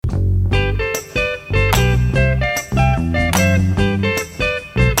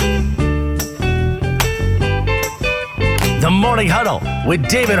Morning Huddle with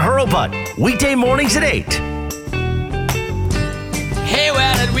David Hurlbut. Weekday mornings at 8. Hey,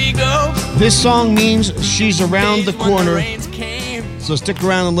 where did we go? This song means she's around the corner. So stick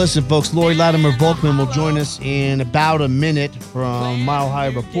around and listen, folks. Lori Latimer Volkman will join us in about a minute from Mile High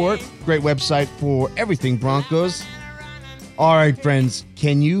Report. Great website for everything Broncos. All right, friends,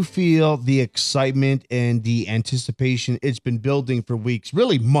 can you feel the excitement and the anticipation? It's been building for weeks,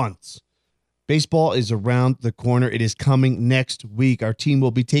 really months. Baseball is around the corner. It is coming next week. Our team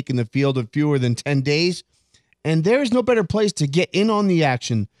will be taking the field in fewer than 10 days. And there is no better place to get in on the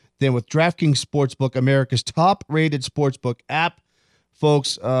action than with DraftKings Sportsbook, America's top-rated sportsbook app.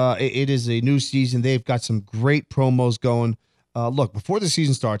 Folks, it is a new season. They've got some great promos going. Look, before the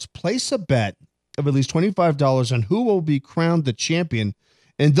season starts, place a bet of at least $25 on who will be crowned the champion,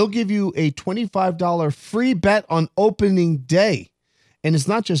 and they'll give you a $25 free bet on opening day. And it's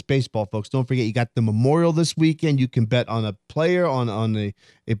not just baseball, folks. Don't forget, you got the Memorial this weekend. You can bet on a player, on a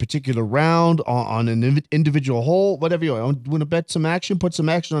particular round, on an individual hole, whatever you want. Want to bet some action, put some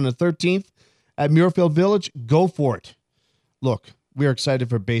action on the 13th at Muirfield Village, go for it. Look, we are excited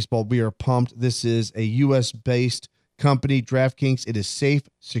for baseball. We are pumped. This is a U.S.-based company, DraftKings. It is safe,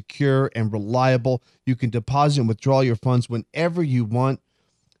 secure, and reliable. You can deposit and withdraw your funds whenever you want.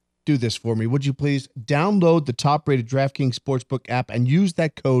 Do this for me, would you please? Download the top-rated DraftKings Sportsbook app and use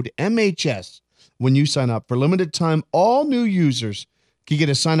that code MHS when you sign up. For limited time, all new users can get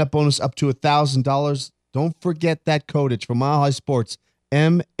a sign-up bonus up to $1,000. Don't forget that code. It's from Mile High Sports,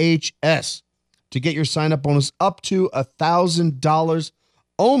 MHS, to get your sign-up bonus up to $1,000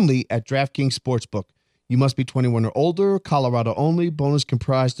 only at DraftKings Sportsbook. You must be 21 or older, Colorado only. Bonus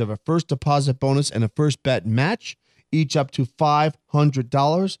comprised of a first deposit bonus and a first bet match, each up to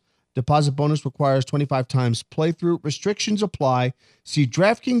 $500. Deposit bonus requires 25 times playthrough. Restrictions apply. See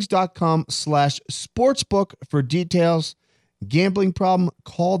DraftKings.com/sportsbook for details. Gambling problem?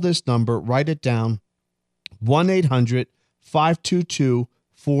 Call this number. Write it down.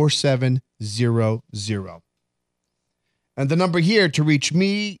 1-800-522-4700. And the number here to reach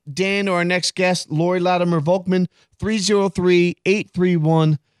me, Dan, or our next guest, Lori Latimer Volkman,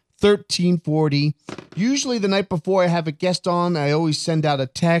 303-831-1340. Usually the night before I have a guest on, I always send out a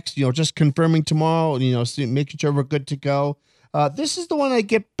text, just confirming tomorrow, making sure we're good to go. This is the one I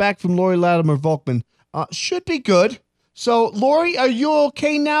get back from Lori Latimer Volkman. Should be good. So, Lori, are you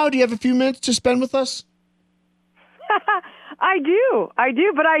okay now? Do you have a few minutes to spend with us? I do,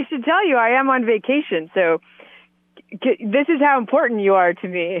 but I should tell you, I am on vacation, so this is how important you are to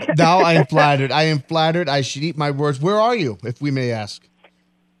me. No, I am flattered. I should eat my words. Where are you, if we may ask?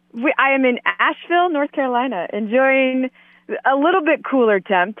 I am in Asheville, North Carolina, enjoying a little bit cooler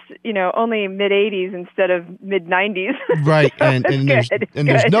temps, only mid-80s instead of mid-90s. Right, and there's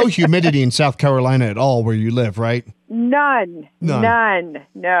no humidity in South Carolina at all where you live, right? None. No,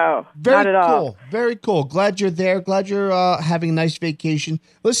 Very not at all. Cool. Very cool. Glad you're there. Glad you're having a nice vacation.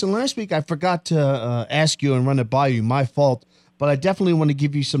 Listen, last week I forgot to ask you and run it by you. My fault. But I definitely want to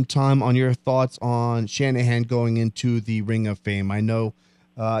give you some time on your thoughts on Shanahan going into the Ring of Fame. I know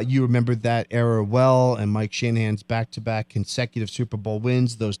you remember that era well, and Mike Shanahan's back-to-back consecutive Super Bowl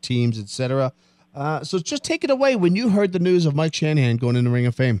wins, those teams, etc. So just take it away when you heard the news of Mike Shanahan going in the Ring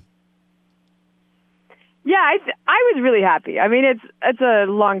of Fame. Yeah, I was really happy. I mean, it's a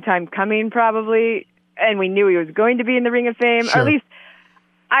long time coming, probably, and we knew he was going to be in the Ring of Fame. Sure. Or at least,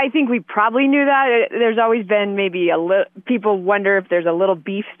 I think we probably knew that. There's always been maybe people wonder if there's a little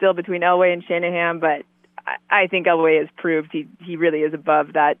beef still between Elway and Shanahan, but I think Elway has proved he really is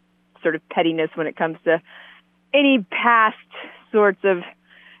above that sort of pettiness when it comes to any past sorts of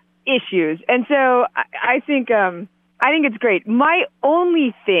issues. And so I think it's great. My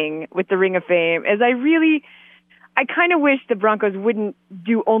only thing with the Ring of Fame is I kind of wish the Broncos wouldn't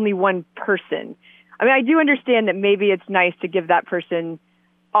do only one person. I mean, I do understand that maybe it's nice to give that person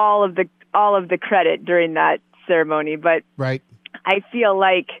all of the credit during that ceremony, but right. I feel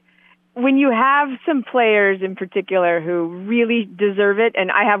like when you have some players in particular who really deserve it, and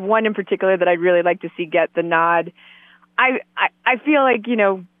I have one in particular that I'd really like to see get the nod, I feel like,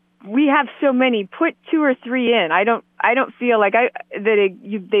 we have so many. Put two or three in. I don't feel like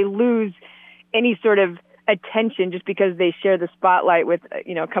they lose any sort of attention just because they share the spotlight with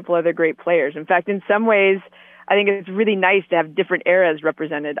a couple other great players. In fact, in some ways, I think it's really nice to have different eras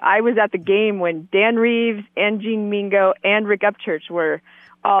represented. I was at the game when Dan Reeves and Gene Mingo and Rick Upchurch were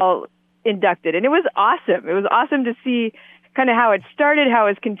all inducted, and it was awesome. It was awesome to see kind of how it started, how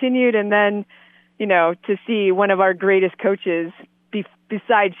it's continued, and then to see one of our greatest coaches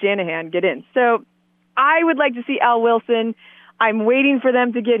besides Shanahan get in. So I would like to see Al Wilson. I'm waiting for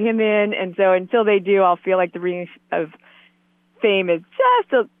them to get him in, and so until they do, I'll feel like the Ring of fame is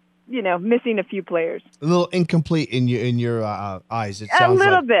just missing a few players. A little incomplete in your eyes. It A sounds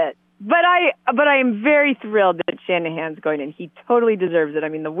little like. bit. But I am very thrilled that Shanahan's going in. He totally deserves it. I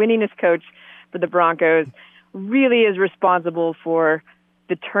mean, the winningest coach for the Broncos really is responsible for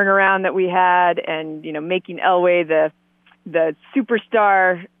the turnaround that we had, and making Elway the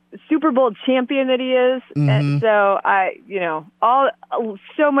superstar Super Bowl champion that he is. Mm-hmm. And so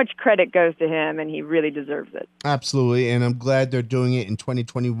so much credit goes to him, and he really deserves it. Absolutely, and I'm glad they're doing it in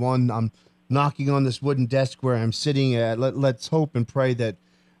 2021. I'm knocking on this wooden desk where I'm sitting. Let's hope and pray that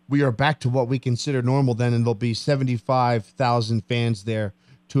we are back to what we consider normal then, and there'll be 75,000 fans there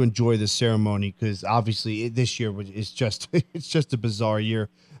to enjoy the ceremony, because obviously this year is just it's just a bizarre year.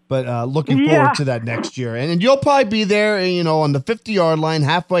 But looking forward to that next year. And you'll probably be there, on the 50-yard line,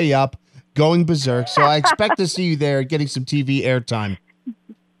 halfway up, going berserk. So I expect to see you there getting some TV airtime.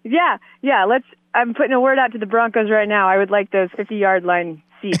 Yeah. I'm putting a word out to the Broncos right now. I would like those 50-yard line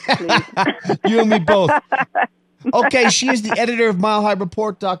seats, please. You and me both. Okay, she is the editor of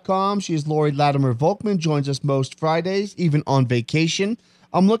MileHighReport.com. She is Lori Latimer Volkman, joins us most Fridays, even on vacation.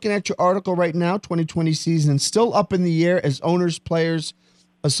 I'm looking at your article right now, 2020 season still up in the air as owners, players,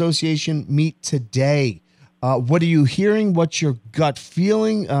 association meet today. What are you hearing? What's your gut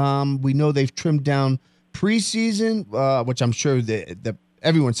feeling? We know they've trimmed down preseason, which I'm sure that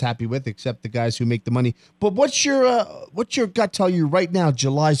everyone's happy with, except the guys who make the money. But what's your gut tell you right now,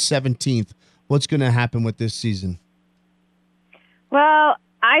 July 17th? What's going to happen with this season? Well,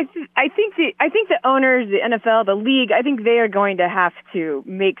 I think the owners, the NFL, the league, I think they are going to have to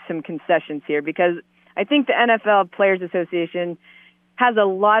make some concessions here, because I think the NFL Players Association has a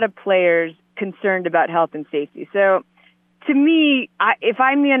lot of players concerned about health and safety. So to me, if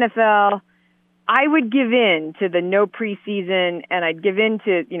I'm the NFL, I would give in to the no preseason, and I'd give in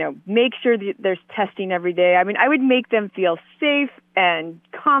to, make sure that there's testing every day. I mean, I would make them feel safe and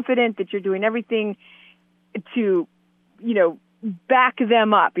confident that you're doing everything to, back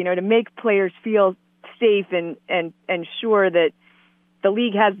them up, to make players feel safe and sure that the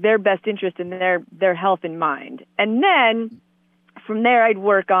league has their best interest in their health in mind. And then from there, I'd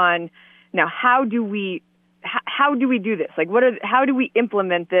work on, now, how do we do this? Like, how do we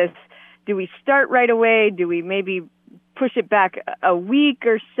implement this? Do we start right away? Do we maybe push it back a week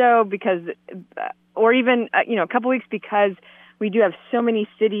or so, or even a couple weeks, because we do have so many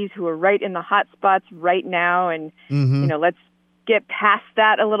cities who are right in the hot spots right now, and let's get past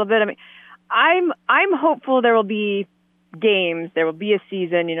that a little bit. I mean, I'm hopeful there will be games, there will be a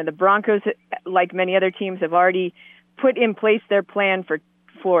season. The Broncos, like many other teams, have already put in place their plan for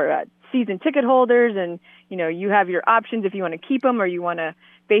season ticket holders, and you have your options if you want to keep them or you want to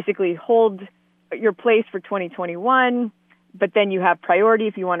basically hold your place for 2021. But then you have priority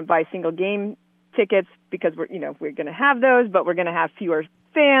if you want to buy single game tickets, because we're going to have those, but we're going to have fewer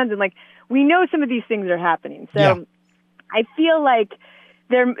fans, and we know some of these things are happening. So yeah. I feel like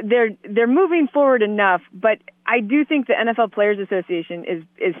they're moving forward enough, but I do think the NFL Players Association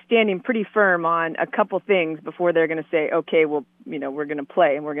is standing pretty firm on a couple things before they're going to say, okay, well, we're going to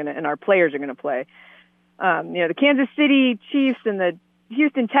play, and our players are going to play. The Kansas City Chiefs and the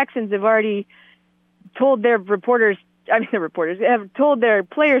Houston Texans have already told their reporters have told their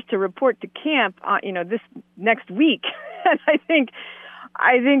players to report to camp, this next week. And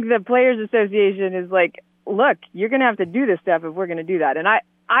I think the Players Association is like, look, you're going to have to do this stuff if we're going to do that. And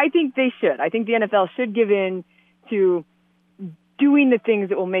I think they should. I think the NFL should give in to doing the things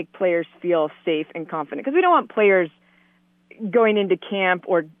that will make players feel safe and confident, because we don't want players going into camp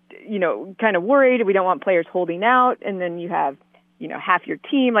or, kind of worried. We don't want players holding out, and then you have, half your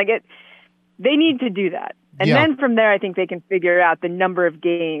team. They need to do that. And then from there, I think they can figure out the number of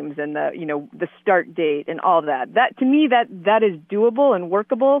games and the start date and all of that. That, to me, that is doable and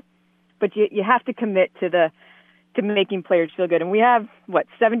workable, but you have to commit to making players feel good. And we have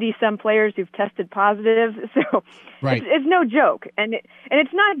 70 some players who've tested positive. So right. It's no joke. And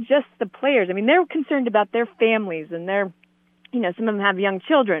it's not just the players. I mean, they're concerned about their families, and some of them have young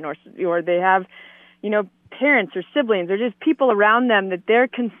children, or they have, parents or siblings, or just people around them that they're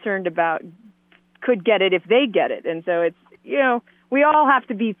concerned about could get it if they get it. And so it's, we all have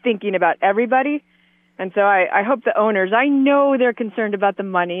to be thinking about everybody. And so I hope the owners, I know they're concerned about the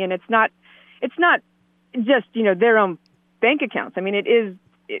money, and it's not just, their own bank accounts. I mean,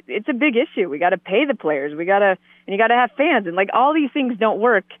 it's a big issue. We got to pay the players. And you got to have fans, and all these things don't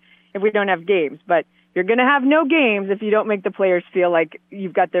work if we don't have games, but you're going to have no games if you don't make the players feel like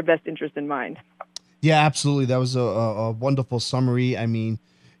you've got their best interest in mind. Yeah, absolutely. That was a wonderful summary. I mean,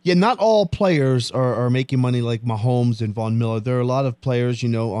 yeah, not all players are making money like Mahomes and Von Miller. There are a lot of players, on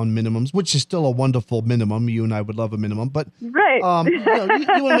minimums, which is still a wonderful minimum. You and I would love a minimum, but right. Right.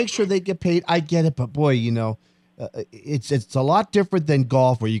 You want to make sure they get paid. I get it, but boy, it's a lot different than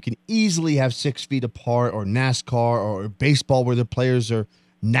golf, where you can easily have 6 feet apart, or NASCAR or baseball, where the players are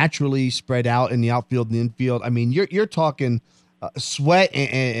naturally spread out in the outfield and the infield. I mean, you're talking sweat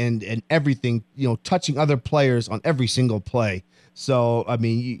and everything, touching other players on every single play. So, I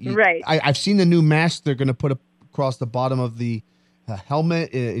mean, right. I've seen the new mask they're going to put across the bottom of the helmet,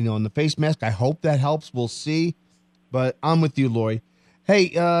 in the face mask. I hope that helps. We'll see. But I'm with you, Lori. Hey,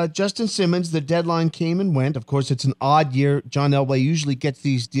 Justin Simmons, the deadline came and went. Of course, it's an odd year. John Elway usually gets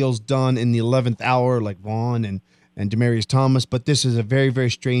these deals done in the 11th hour, like Vaughn and Demaryius Thomas, but this is a very,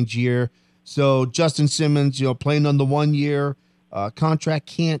 very strange year. So Justin Simmons, playing on the 1-year contract,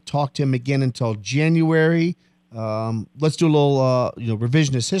 can't talk to him again until January. Let's do a little,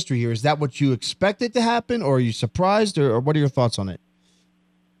 revisionist history here. Is that what you expected to happen, or are you surprised, or what are your thoughts on it?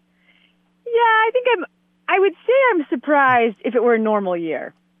 Yeah, I would say I'm surprised if it were a normal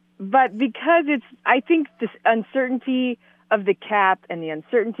year, but because I think this uncertainty of the cap and the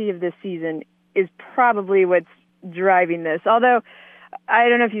uncertainty of this season is probably what's driving this. Although, I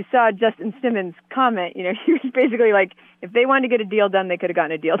don't know if you saw Justin Simmons' comment, he was basically like, if they wanted to get a deal done, they could have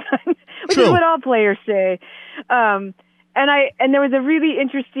gotten a deal done, which True. is what all players say. And there was a really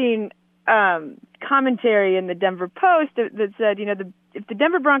interesting commentary in the Denver Post that said, if the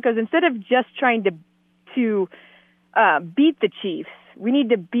Denver Broncos, instead of just trying to beat the Chiefs, we need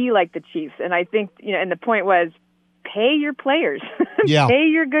to be like the Chiefs. And I think, and the point was, pay your players. Yeah. Pay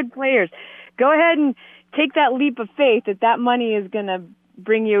your good players. Go ahead and take that leap of faith that money is going to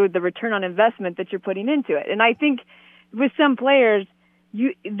bring you the return on investment that you're putting into it. And I think with some players,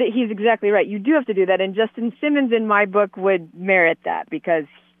 he's exactly right. You do have to do that. And Justin Simmons, in my book, would merit that because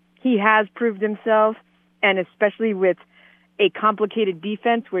he has proved himself, and especially with a complicated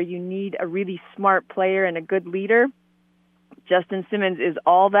defense where you need a really smart player and a good leader, Justin Simmons is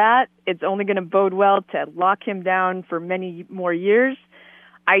all that. It's only going to bode well to lock him down for many more years.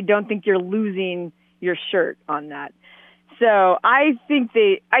 I don't think you're losing your shirt on that. So I think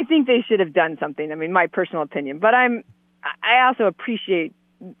they should have done something. I mean, my personal opinion, but I also appreciate,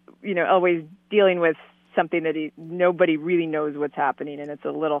 always dealing with something that nobody really knows what's happening, and it's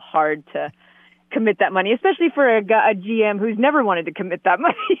a little hard to commit that money, especially for a GM who's never wanted to commit that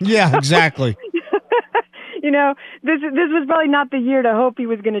money. Yeah, exactly. This was probably not the year to hope he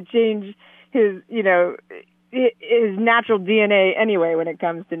was going to change his natural DNA anyway when it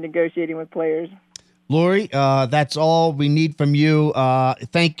comes to negotiating with players. Lori, that's all we need from you.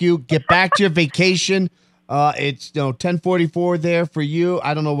 Thank you. Get back to your vacation. It's 10:44 there for you.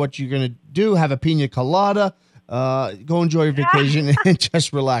 I don't know what you're going to do. Have a pina colada. Go enjoy your vacation and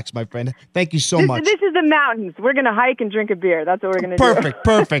just relax, my friend. Thank you so much. This is the mountains. We're going to hike and drink a beer. That's what we're going to do.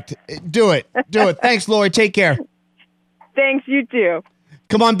 Perfect. Do it. Thanks, Lori. Take care. Thanks, you too.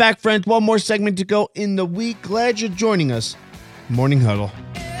 Come on back, friends. One more segment to go in the week. Glad you're joining us. Morning Huddle.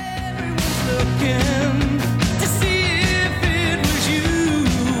 Everyone's looking